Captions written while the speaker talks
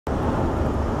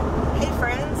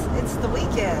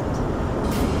weekend.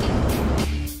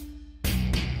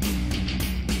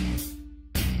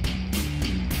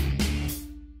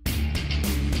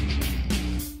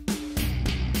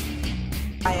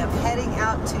 I am heading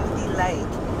out to the lake.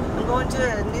 I'm going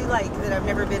to a new lake that I've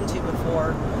never been to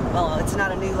before. Well, it's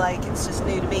not a new lake, it's just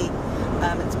new to me.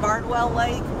 It's Bardwell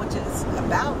Lake, which is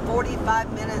about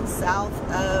 45 minutes south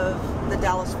of the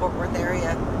Dallas-Fort Worth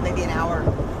area, maybe an hour.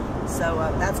 So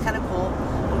that's kind of cool.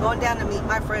 I'm going down to meet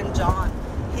my friend John.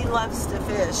 He loves to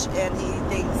fish, and he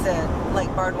thinks that Lake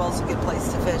Bardwell is a good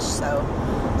place to fish. So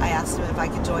I asked him if I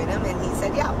could join him, and he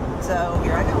said yeah. So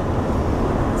here I go.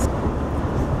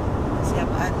 Yep,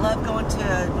 I love going to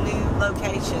a new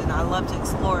location. I love to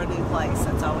explore a new place.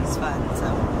 That's always fun.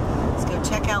 So let's go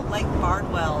check out Lake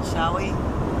Bardwell, shall we?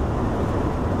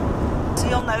 So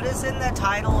you'll notice in the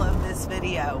title of this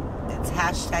video, it's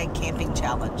hashtag camping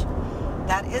challenge.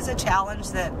 That is a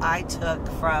challenge that I took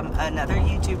from another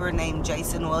YouTuber named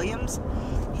Jason Williams.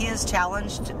 He has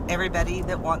challenged everybody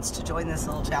that wants to join this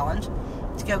little challenge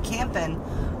to go camping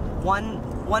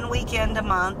one weekend a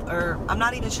month, or I'm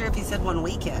not even sure if he said one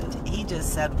weekend. He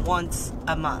just said once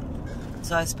a month.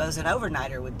 So I suppose an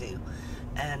overnighter would do.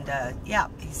 And yeah,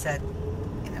 he said,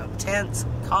 you know, tents,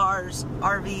 cars,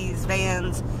 RVs,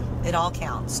 vans, it all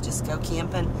counts. Just go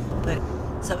camping.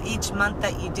 So each month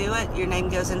that you do it, your name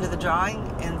goes into the drawing.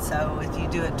 And so if you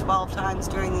do it 12 times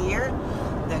during the year,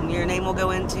 then your name will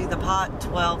go into the pot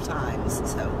 12 times.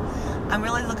 So I'm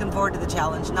really looking forward to the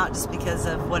challenge, not just because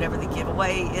of whatever the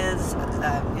giveaway is.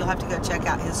 You'll have to go check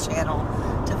out his channel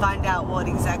to find out what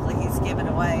exactly he's giving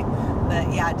away.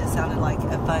 But yeah, it just sounded like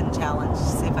a fun challenge.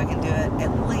 See if I can do it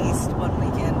at least one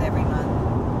weekend every month.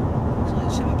 Actually,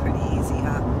 it should be pretty easy,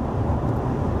 huh?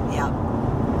 Yeah.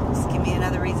 Just give me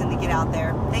another reason to get out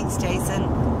there. Thanks, Jason.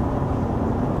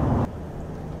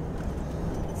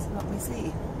 So let me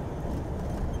see.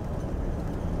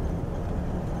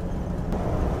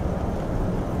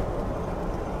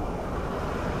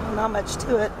 Not much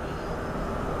to it.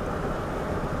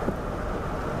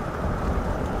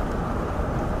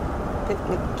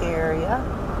 Picnic area.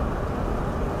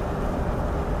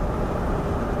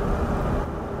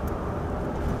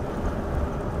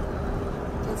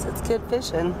 Guess it's good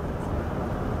fishing.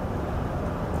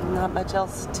 Not much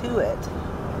else to it.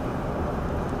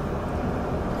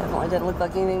 Definitely doesn't look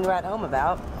like anything to write home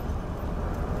about.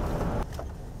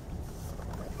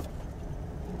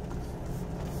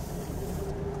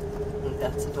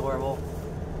 That's adorable.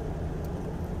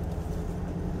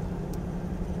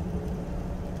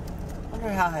 Wonder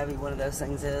how heavy one of those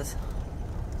things is.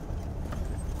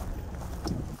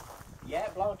 Yeah,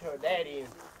 it belonged to her daddy.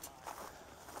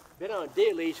 Been on a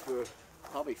deer lease for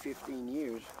probably 15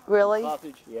 years. Really?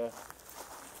 Sausage, yeah.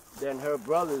 Then her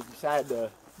brothers decided to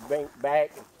bring it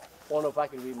back and wonder if I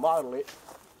can remodel it,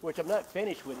 which I'm not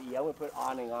finished with it yet. I'm going to put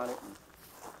awning on it and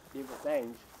different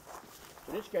things.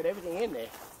 But it's got everything in there.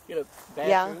 Get a bathroom.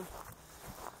 Yeah.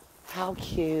 How Get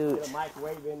cute. a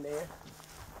microwave in there.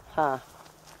 Huh.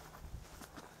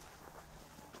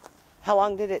 How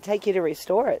long did it take you to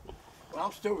restore it? Well,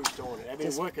 I'm still restoring it. I've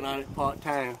been working on it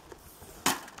part-time.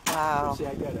 Wow. See,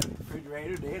 I got a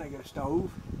refrigerator there, and I got a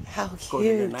stove. How Of course, I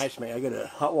got a cute. nice man. I got a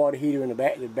hot water heater in the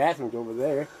bathroom's over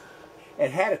there.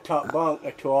 It had a top bunk.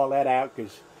 I tore all that out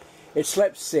because it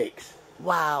slept 6 at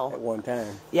Wow. one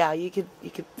time. Yeah, you could.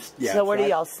 Yeah, So where do right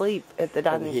y'all sleep at the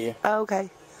dining? over here. Oh, okay.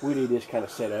 We did this kind of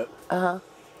setup. Uh-huh.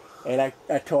 And I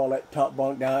tore all that top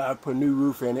bunk down. I put a new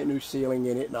roof in it, new ceiling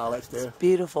in it, and all that stuff.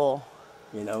 Beautiful.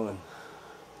 You know, and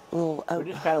Oh, we're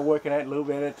just kind of working at it a little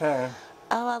bit at a time.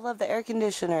 oh, I love the air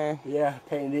conditioner. Yeah, I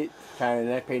painted it,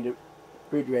 and I painted the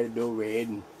refrigerator door red.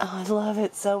 And Oh, I love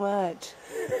it so much.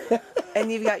 And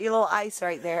you've got your little ice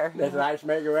right there. that's an ice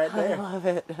maker right I there. love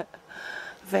it.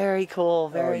 Very cool.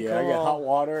 Very yeah, cool. I got hot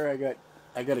water.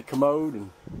 I got a commode, and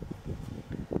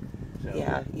so,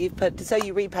 Yeah, so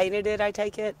you repainted it, I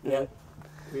take it? yeah.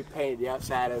 We painted the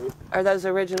outside of it. Are those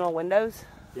original windows?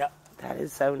 Yep. That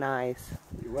is so nice.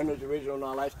 The windows original and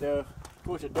all that stuff. Of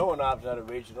course, the doorknob's not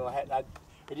original.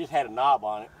 It just had a knob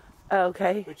on it,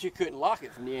 Okay. but you couldn't lock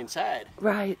it from the inside.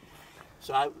 Right.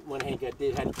 So I went ahead and got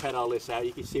this. Had to cut all this out.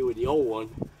 You can see with the old one.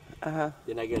 Uh-huh.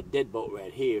 Then I got a deadbolt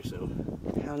right here. So,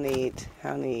 How neat.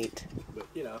 How neat. but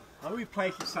you know, I'm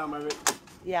replacing some of it.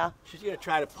 Yeah. She's gonna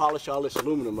try to polish all this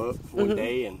aluminum up one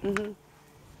day and.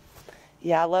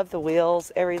 Yeah, I love the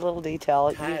wheels, every little detail.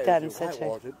 You've Tires, done the such a...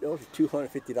 whitewalls, those are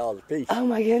 $250 a piece. Oh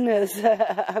my goodness.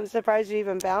 I'm surprised you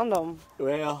even found them.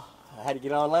 Well, I had to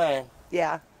get online.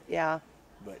 Yeah, yeah.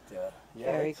 But yeah,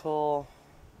 Very cool.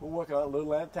 We're working on it a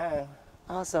little at a time.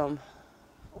 Awesome.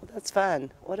 Well, that's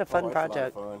fun. What a fun it's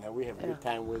project. A lot of fun. We have a good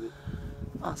time with it.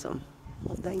 Awesome.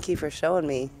 Well, thank you for showing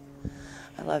me.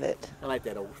 I love it. I like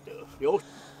that old stuff. The old,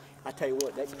 I tell you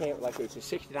what, that camp, like it's a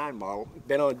 69 model,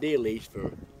 been on a deal lease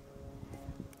for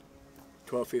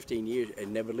 12, 15 years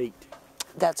and never leaked.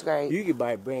 That's great. You could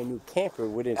buy a brand new camper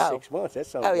within 6 months. That's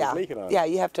something that's leaking on. Yeah,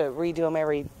 you have to redo them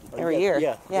every year.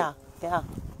 Yeah.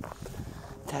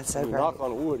 That's so great. Knock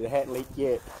on wood, it hadn't leaked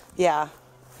yet. Yeah.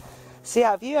 See,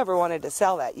 if you ever wanted to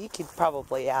sell that, you could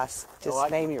probably ask,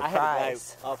 name your price. I had a guy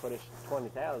offer us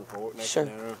 $20,000 for it. Sure.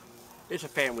 It's a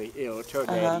family, it's her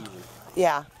daddy's.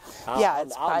 Yeah.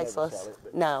 It's I'll priceless. never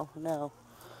sell it, No.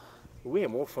 We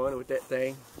have more fun with that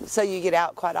thing. So you get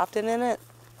out quite often in it?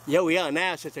 Yeah, we are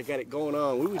now since I got it going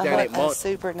on. We was down at A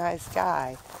super nice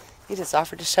guy. He just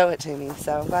offered to show it to me,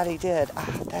 so I'm glad he did.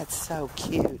 That's so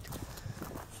cute.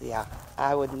 So yeah,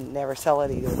 I would never sell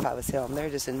it either if I was him. They're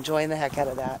just enjoying the heck out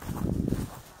of that.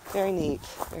 Very neat,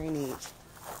 very neat.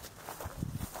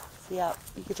 So yeah,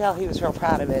 you could tell he was real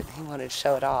proud of it. He wanted to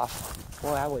show it off.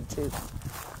 Boy, I would too.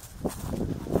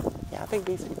 Yeah, I think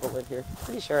these people live here.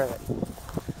 Pretty sure of it.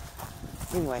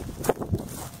 Anyway,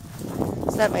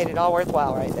 so that made it all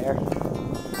worthwhile right there.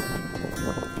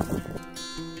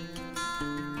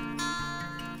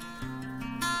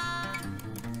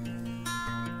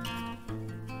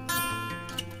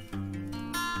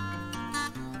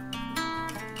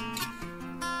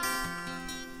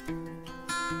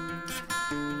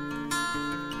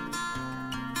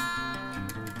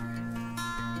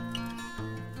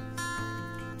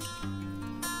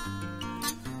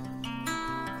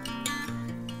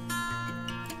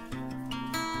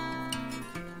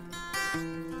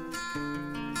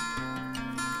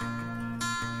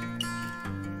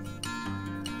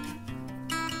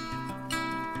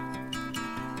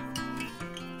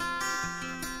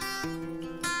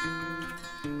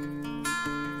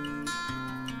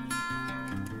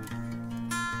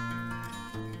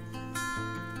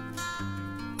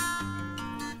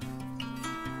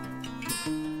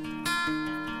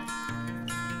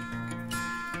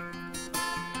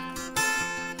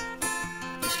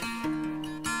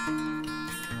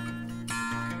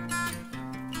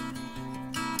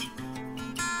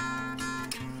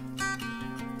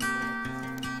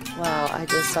 Wow, I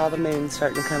just saw the moon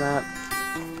starting to come up.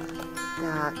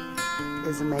 That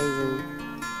is amazing.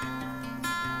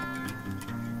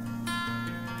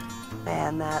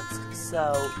 Man, that's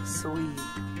so sweet.